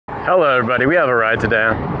Hello everybody, we have a ride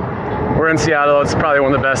today. We're in Seattle. It's probably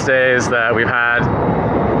one of the best days that we've had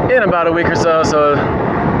in about a week or so, so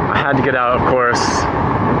I had to get out, of course,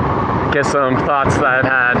 get some thoughts that I've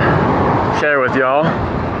had, share with y'all.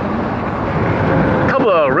 A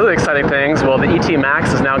couple of really exciting things. Well, the ET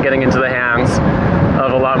Max is now getting into the hands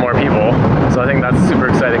of a lot more people, so I think that's super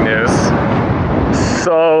exciting news.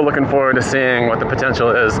 So looking forward to seeing what the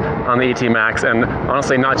potential is on the ET Max, and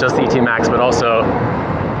honestly not just the ET Max but also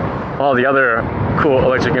all the other cool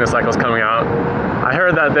electric unicycles coming out. I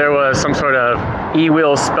heard that there was some sort of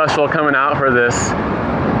e-wheel special coming out for this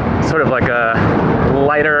sort of like a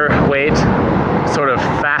lighter weight, sort of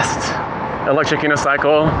fast electric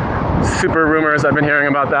unicycle. Super rumors I've been hearing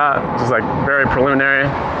about that, just like very preliminary.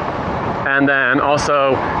 And then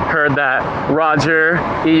also heard that Roger,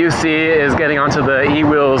 EUC, is getting onto the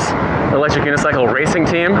E-Wheels electric unicycle racing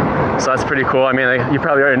team. So that's pretty cool. I mean, you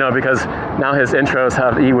probably already know because now his intros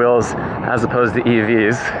have E-Wheels as opposed to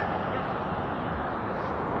EVs.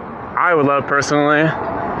 I would love personally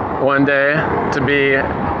one day to be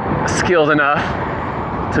skilled enough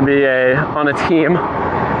to be on a team.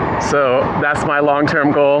 So that's my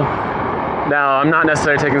long-term goal. Now, I'm not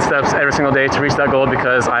necessarily taking steps every single day to reach that goal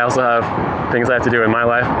because I also have things I have to do in my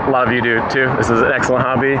life. A lot of you do too. This is an excellent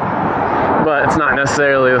hobby, but it's not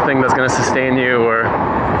necessarily the thing that's going to sustain you or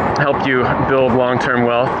help you build long-term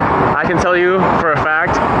wealth. I can tell you for a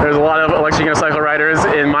fact, there's a lot of electric unicycle riders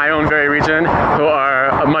in my own very region who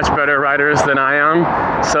are much better riders than I am.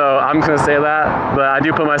 So I'm just going to say that, but I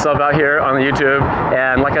do put myself out here on the YouTube,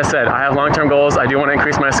 and like I said, I have long-term goals. I do want to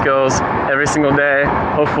increase my skills every single day.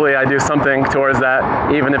 Hopefully I do something towards that,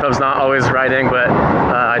 even if I was not always riding, but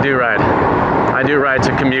I do ride. I do ride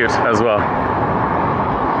to commute as well.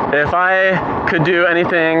 If I could do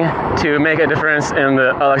anything to make a difference in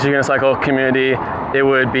the electric unicycle community, it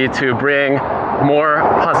would be to bring more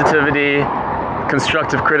positivity,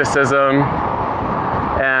 constructive criticism,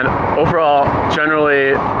 and overall,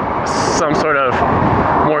 generally, some sort of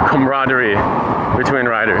more camaraderie between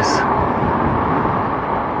riders.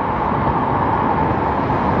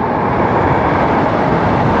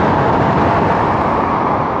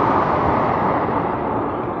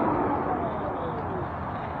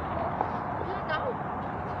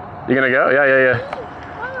 You gonna go? Yeah.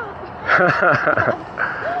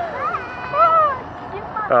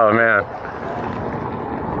 Oh man.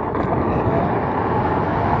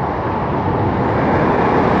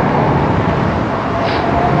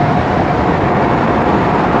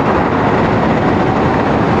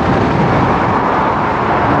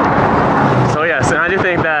 So yes, and I do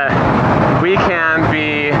think that we can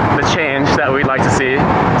be the change that we'd like to see.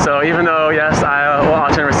 So even though, yes, I will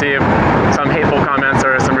often receive some hateful comments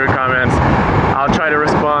or some rude comments, I'll try to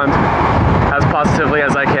respond as positively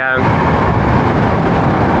as I can.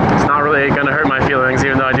 It's not really going to hurt my feelings,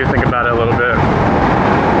 even though I do think about it a little bit.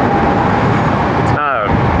 But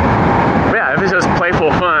yeah, if it's just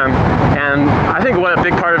playful fun, and I think a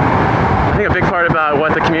big part about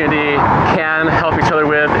what the community can help each other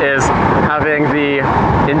with is having the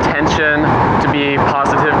intention to be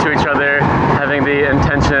positive to each other, having the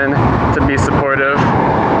intention to be supportive.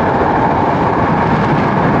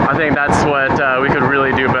 I think that's what we could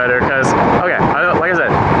really do better because, okay, like I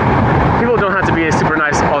said, people don't have to be super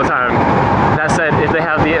nice all the time. That said, if they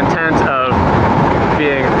have the intent of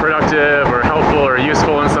being productive or helpful or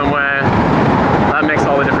useful in some way, that makes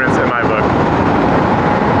all the difference in my book.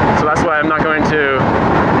 So that's why I'm not going to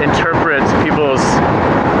interpret people's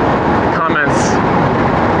comments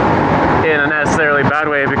in a necessarily bad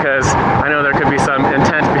way because I know there could be some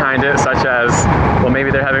intent behind it, such as, well,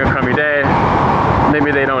 maybe they're having a crummy day,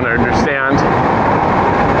 maybe they don't understand.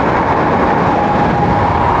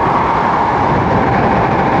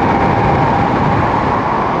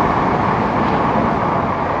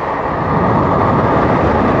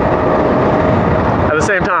 At the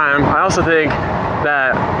same time, I also think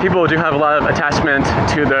that people do have a lot of attachment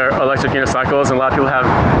to their electric unicycles, and a lot of people have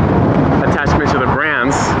attachment to the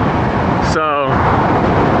brands. So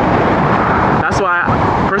that's why,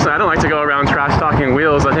 personally, I don't like to go around trash talking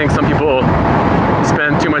wheels. I think some people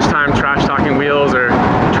spend too much time trash talking wheels or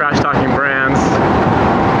trash talking brands.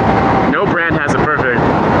 No brand has it perfect.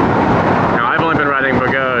 Now, I've only been riding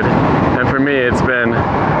Bagode, and for me, it's been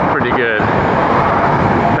pretty good.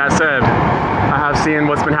 That said, I have seen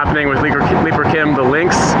what's been happening with Leaper Kim. The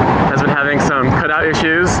Lynx has been having some cutout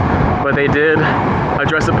issues, but they did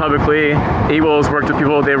address it publicly. E-Wheels worked with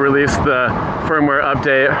people. They released the firmware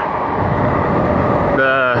update.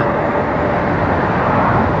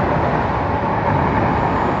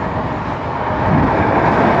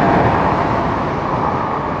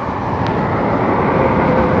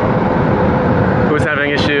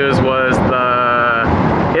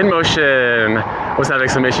 was having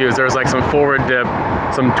some issues. There was like some forward dip,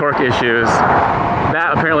 some torque issues.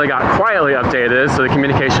 That apparently got quietly updated, so the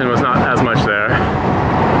communication was not as much there.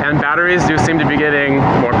 And batteries do seem to be getting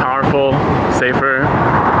more powerful, safer.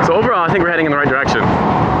 So overall, I think we're heading in the right direction.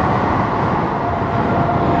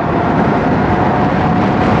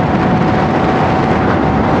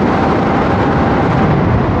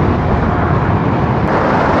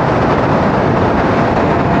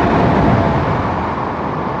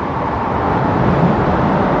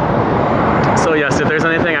 So yes, if there's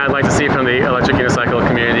anything I'd like to see from the electric unicycle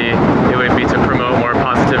community, it would be to promote more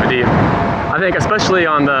positivity. I think especially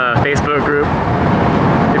on the Facebook group.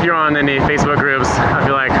 If you're on any Facebook groups, I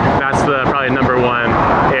feel like that's the probably number one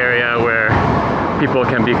area where people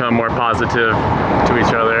can become more positive to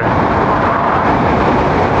each other.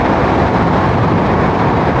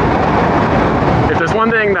 If there's one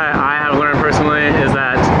thing that I have learned personally is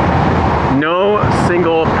that no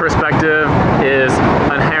single perspective is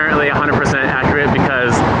inherently 100% accurate,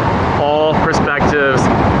 because all perspectives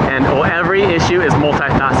and every issue is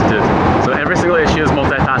multifaceted. So every single issue is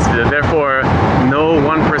multifaceted. Therefore, no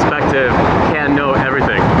one perspective can know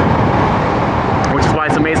everything. Which is why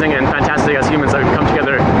it's amazing and fantastic as humans that we come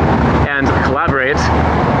together and collaborate.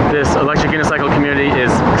 This electric unicycle community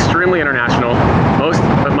is extremely international. Most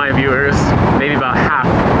of my viewers, maybe about half,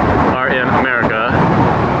 are in America.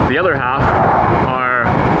 The other half are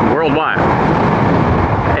worldwide.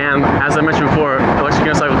 And as I mentioned before, electric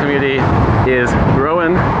unicycle community is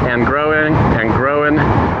growing and growing and growing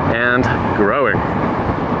and growing.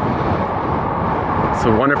 It's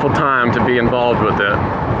a wonderful time to be involved with it.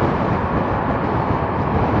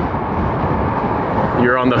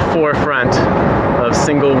 You're on the forefront of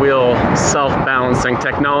single wheel self-balancing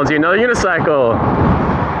technology. Another unicycle.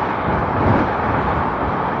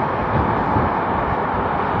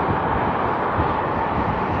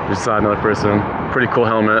 Just saw another person. Pretty cool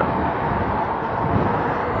helmet.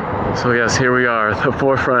 So yes, here we are at the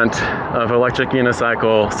forefront of electric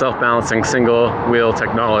unicycle self-balancing single wheel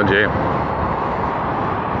technology.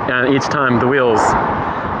 And each time the wheels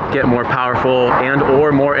get more powerful and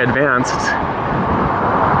or more advanced,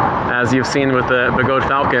 as you've seen with the Begode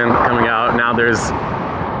Falcon coming out, now there's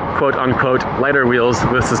quote unquote lighter wheels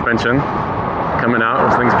with suspension coming out,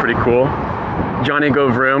 which I think is pretty cool. Johnny Go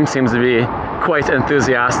Vroom seems to be quite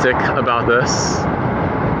enthusiastic about this.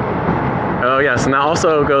 Oh yes, and that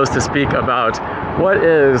also goes to speak about what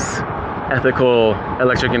is ethical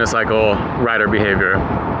electric unicycle rider behavior.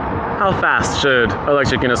 How fast should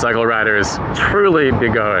electric unicycle riders truly be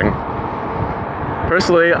going?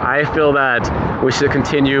 Personally, I feel that we should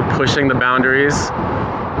continue pushing the boundaries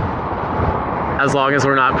as long as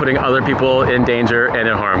we're not putting other people in danger and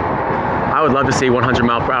in harm. I would love to see 100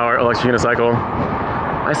 mile per hour electric unicycle.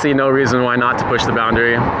 I see no reason why not to push the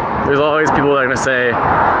boundary. There's always people that are going to say,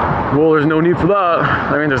 well, there's no need for that.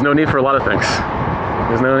 I mean, there's no need for a lot of things.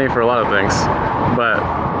 There's no need for a lot of things. But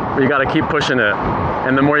you got to keep pushing it.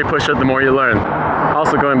 And the more you push it, the more you learn.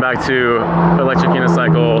 Also going back to electric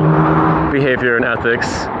unicycle behavior and ethics,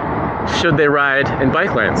 should they ride in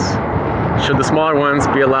bike lanes? Should the smaller ones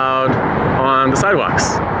be allowed on the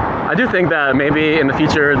sidewalks? I do think that maybe in the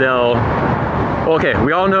future they'll, okay,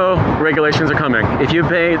 we all know regulations are coming. If you've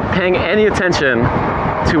been paying any attention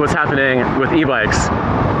to what's happening with e-bikes,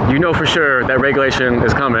 you know for sure that regulation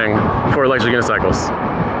is coming for electric unicycles.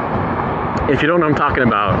 If you don't know what I'm talking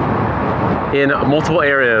about, in multiple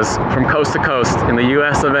areas from coast to coast in the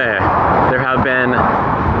US of A, there have been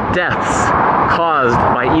deaths caused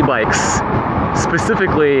by e-bikes,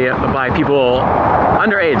 specifically by people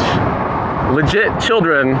underage. Legit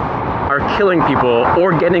children are killing people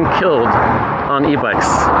or getting killed on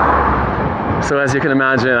e-bikes. So as you can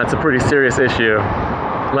imagine, that's a pretty serious issue.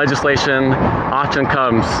 Legislation often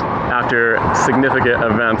comes after significant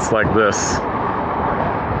events like this.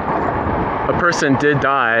 A person did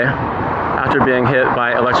die after being hit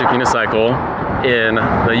by electric unicycle in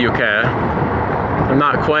the UK. I'm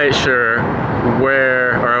not quite sure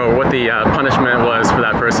where or what the punishment was for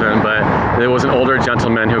that person, but there was an older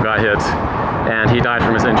gentleman who got hit and he died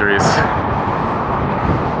from his injuries.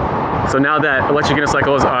 So now that electric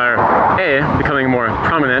unicycles are A, becoming more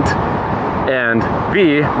prominent, and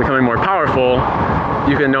B, becoming more powerful,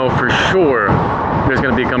 you can know for sure there's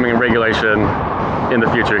going to be coming regulation in the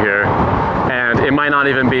future here. And it might not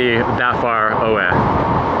even be that far away.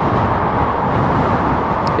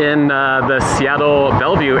 In the Seattle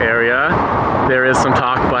Bellevue area, there is some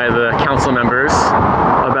talk by the council members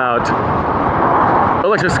about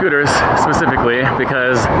electric scooters specifically,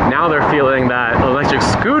 because now they're feeling that electric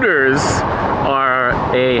scooters are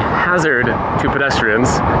are a hazard to pedestrians,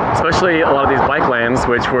 especially a lot of these bike lanes,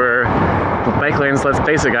 which were bike lanes, let's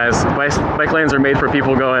face it guys, bike lanes are made for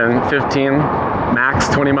people going 15, max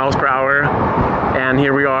 20 miles per hour, and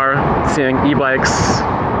here we are seeing e-bikes,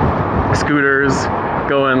 scooters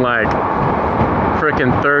going like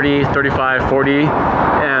frickin' 30, 35, 40,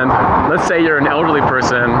 and let's say you're an elderly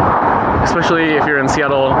person, especially if you're in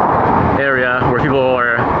Seattle area where people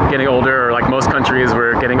are getting older, or like most countries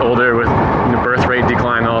we're getting older with birth rate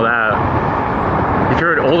decline and all that. If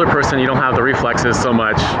you're an older person, you don't have the reflexes so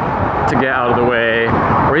much to get out of the way,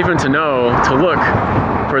 or even to know to look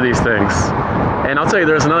for these things. And I'll tell you,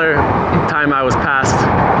 there's another time I was passed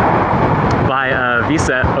by a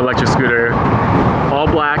VSET electric scooter, all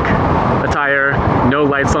black attire, no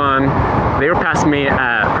lights on. They were passing me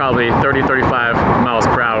at probably 30, 35 miles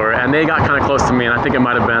per hour, and they got kind of close to me, and I think it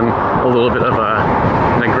might have been a little bit of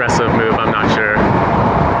an aggressive move, I'm not sure.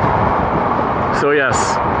 So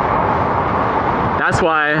yes, that's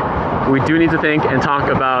why we do need to think and talk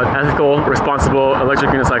about ethical, responsible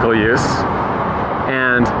electric unicycle use,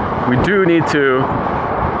 and we do need to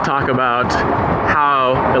talk about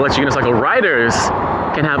how electric unicycle riders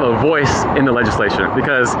can have a voice in the legislation,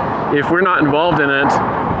 because if we're not involved in it,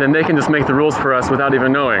 then they can just make the rules for us without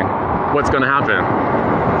even knowing what's going to happen.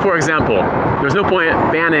 For example, there's no point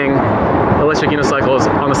banning electric unicycles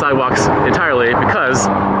on the sidewalks entirely, because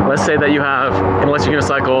let's say that you have an electric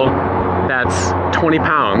unicycle that's 20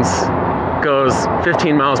 pounds, goes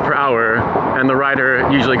 15 miles per hour, and the rider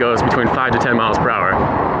usually goes between 5 to 10 miles per hour.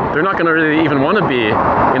 They're not going to really even want to be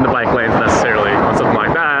in the bike lanes necessarily on something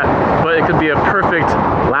like that, but it could be a perfect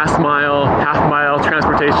last mile, half mile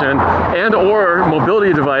transportation and or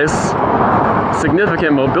mobility device,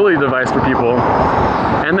 significant mobility device for people.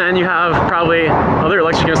 And then you have probably other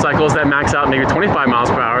electric unicycles that max out maybe 25 miles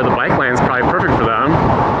per hour. The bike lane's probably perfect for them.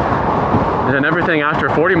 And then everything after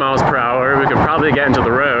 40 miles per hour, we could probably get into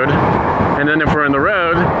the road. And then if we're in the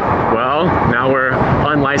road, well, now we're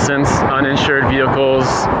unlicensed, uninsured vehicles.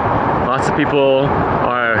 Lots of people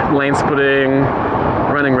are lane splitting,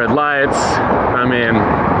 running red lights. I mean,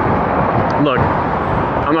 look,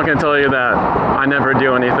 I'm not going to tell you that I never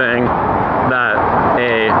do anything that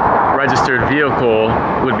a registered vehicle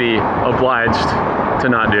would be obliged to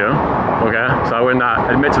not do, okay? So I would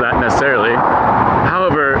not admit to that necessarily.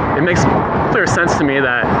 However, it makes clear sense to me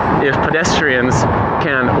that if pedestrians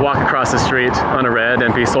can walk across the street on a red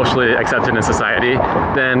and be socially accepted in society,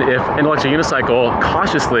 then if an electric unicycle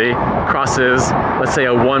cautiously crosses, let's say,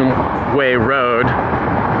 a one-way road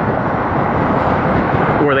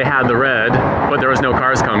where they had the red, but there was no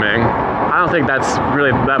cars coming, I don't think that's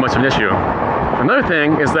really that much of an issue. Another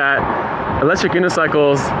thing is that electric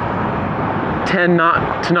unicycles tend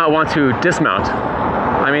to not want to dismount.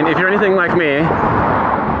 I mean, if you're anything like me,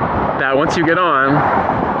 that once you get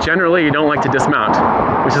on, generally you don't like to dismount,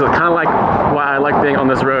 which is kind of like why I like being on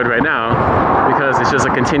this road right now, because it's just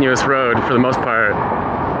a continuous road for the most part.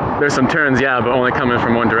 There's some turns, yeah, but only coming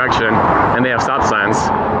from one direction, and they have stop signs.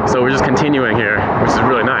 So we're just continuing here, which is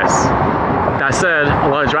really nice. That said, a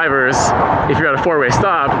lot of drivers, if you're at a four-way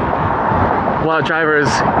stop, a lot of drivers,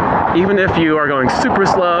 even if you are going super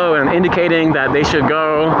slow and indicating that they should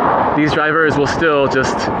go, these drivers will still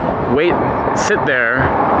just wait, sit there.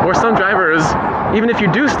 Or some drivers, even if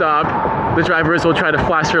you do stop, the drivers will try to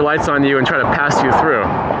flash their lights on you and try to pass you through.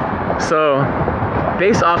 So,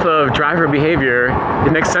 based off of driver behavior,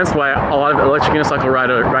 it makes sense why a lot of electric unicycle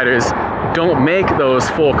riders don't make those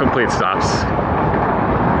full complete stops.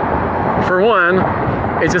 For one,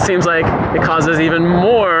 it just seems like it causes even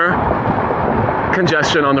more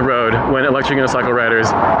congestion on the road when electric unicycle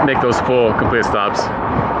riders make those full complete stops.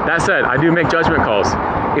 That said, I do make judgment calls.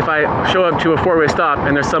 If I show up to a four-way stop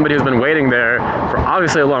and there's somebody who's been waiting there for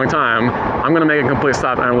obviously a long time, I'm gonna make a complete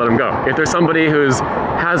stop and let them go. If there's somebody who's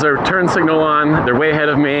has their turn signal on, they're way ahead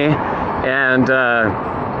of me, and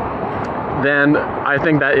then I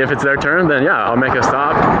think that if it's their turn, then yeah, I'll make a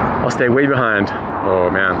stop. I'll stay way behind. Oh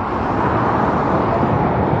man.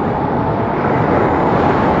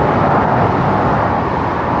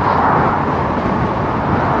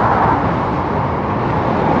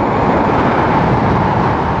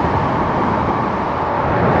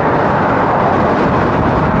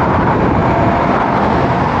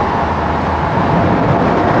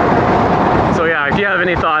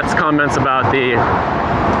 Any thoughts, comments about the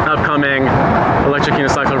upcoming electric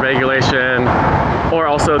unicycle regulation, or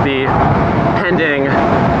also the pending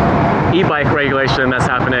e-bike regulation that's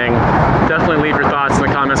happening, definitely leave your thoughts in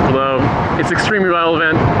the comments below. It's extremely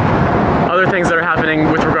relevant. Other things that are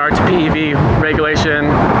happening with regard to PEV regulation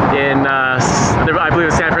in, I believe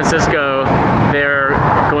in San Francisco, they're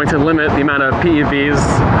going to limit the amount of PEVs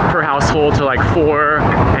per household to like 4,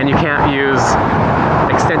 and you can't use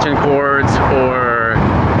extension cords or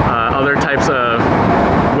other types of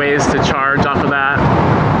ways to charge off of that.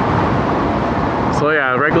 So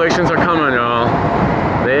yeah, regulations are coming, y'all.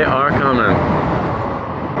 They are coming.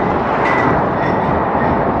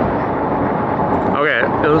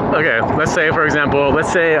 Okay, let's say, for example,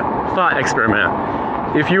 thought experiment.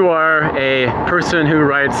 If you are a person who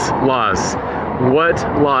writes laws, what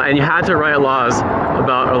law, and you had to write laws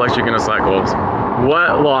about electric unicycles,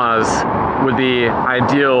 what laws would be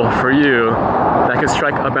ideal for you that could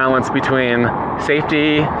strike a balance between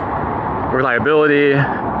safety, reliability,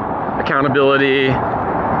 accountability,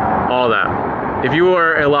 all that? If you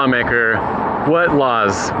were a lawmaker, what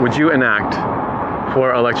laws would you enact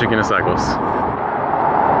for electric unicycles?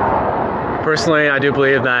 Personally, I do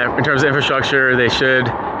believe that in terms of infrastructure, they should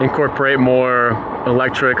incorporate more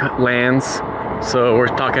electric lanes. So we're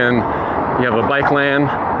talking, you have a bike lane,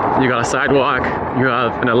 you got a sidewalk, you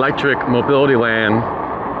have an electric mobility lane,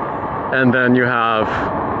 and then you have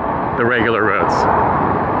the regular roads.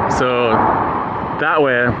 So that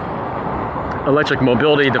way, electric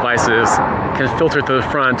mobility devices can filter to the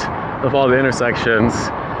front of all the intersections,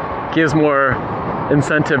 gives more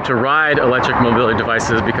incentive to ride electric mobility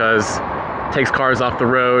devices because it takes cars off the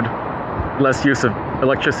road, less use of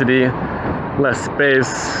electricity, less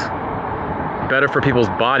space, better for people's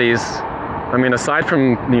bodies. I mean, aside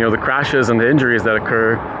from the crashes and the injuries that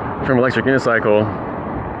occur from electric unicycle,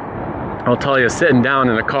 I'll tell you, sitting down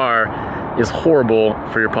in a car is horrible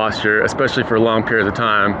for your posture, especially for long periods of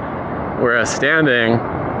time. Whereas standing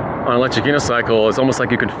on electric unicycle is almost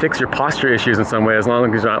like you could fix your posture issues in some way, as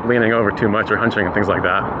long as you're not leaning over too much or hunching and things like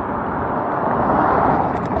that.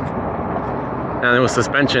 And with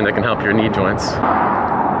suspension, it can help your knee joints.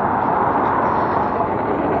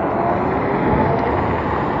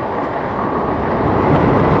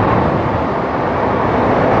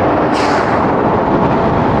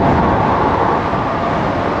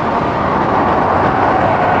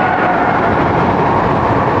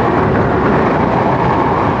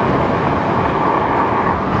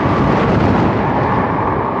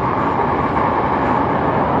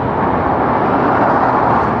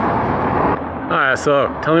 So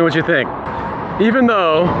tell me what you think. Even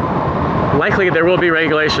though likely there will be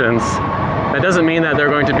regulations, that doesn't mean that they're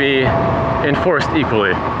going to be enforced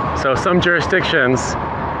equally. So some jurisdictions,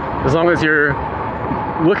 as long as you're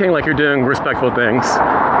looking like you're doing respectful things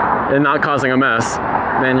and not causing a mess,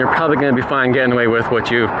 then you're probably going to be fine getting away with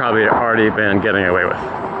what you've probably already been getting away with.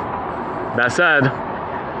 That said,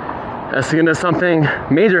 as soon as something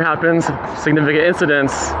major happens, significant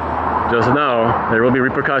incidents, just know there will be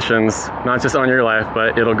repercussions, not just on your life,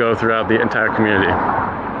 but it'll go throughout the entire community.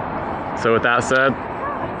 So with that said,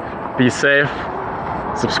 be safe,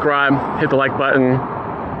 subscribe, hit the like button.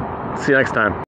 See you next time.